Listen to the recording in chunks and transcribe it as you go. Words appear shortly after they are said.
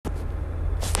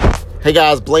Hey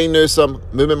guys, Blaine Newsome,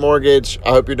 Movement Mortgage. I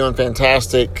hope you're doing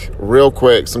fantastic. Real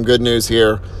quick, some good news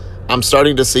here. I'm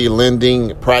starting to see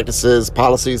lending practices,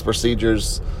 policies,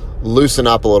 procedures loosen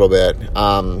up a little bit.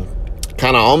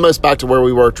 Kind of almost back to where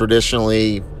we were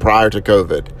traditionally prior to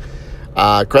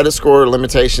COVID. Credit score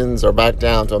limitations are back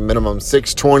down to a minimum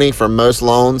 620 for most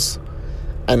loans.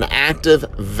 An active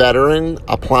veteran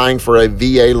applying for a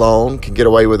VA loan can get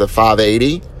away with a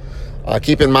 580.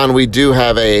 Keep in mind, we do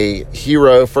have a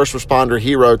hero, first responder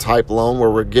hero type loan where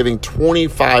we're giving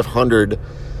 $2,500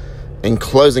 in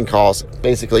closing costs,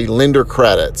 basically lender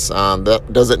credits. That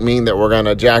doesn't mean that we're going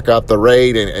to jack up the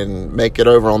rate and make it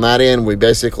over on that end. We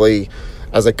basically,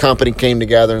 as a company, came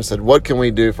together and said, what can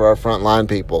we do for our frontline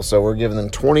people? So we're giving them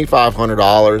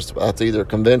 $2,500. That's either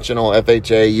conventional,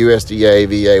 FHA, USDA,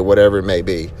 VA, whatever it may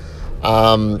be.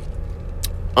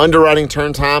 Underwriting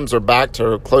turn times are back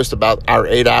to close to about our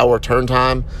 8-hour turn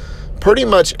time. Pretty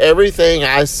much everything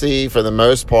I see for the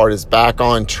most part is back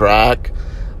on track.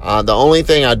 The only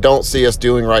thing I don't see us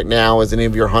doing right now is any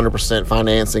of your 100%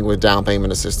 financing with down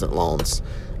payment assistant loans.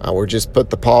 We're just put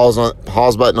the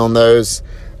pause button on those.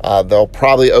 They'll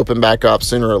probably open back up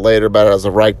sooner or later, but as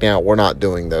of right now, we're not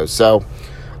doing those. So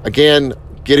again,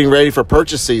 getting ready for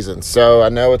purchase season. So I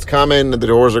know it's coming. The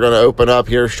doors are going to open up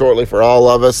here shortly for all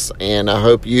of us. And I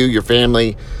hope you, your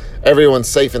family, everyone's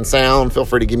safe and sound. Feel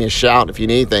free to give me a shout if you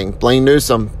need anything. Blaine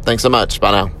Newsome, thanks so much.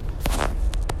 Bye now.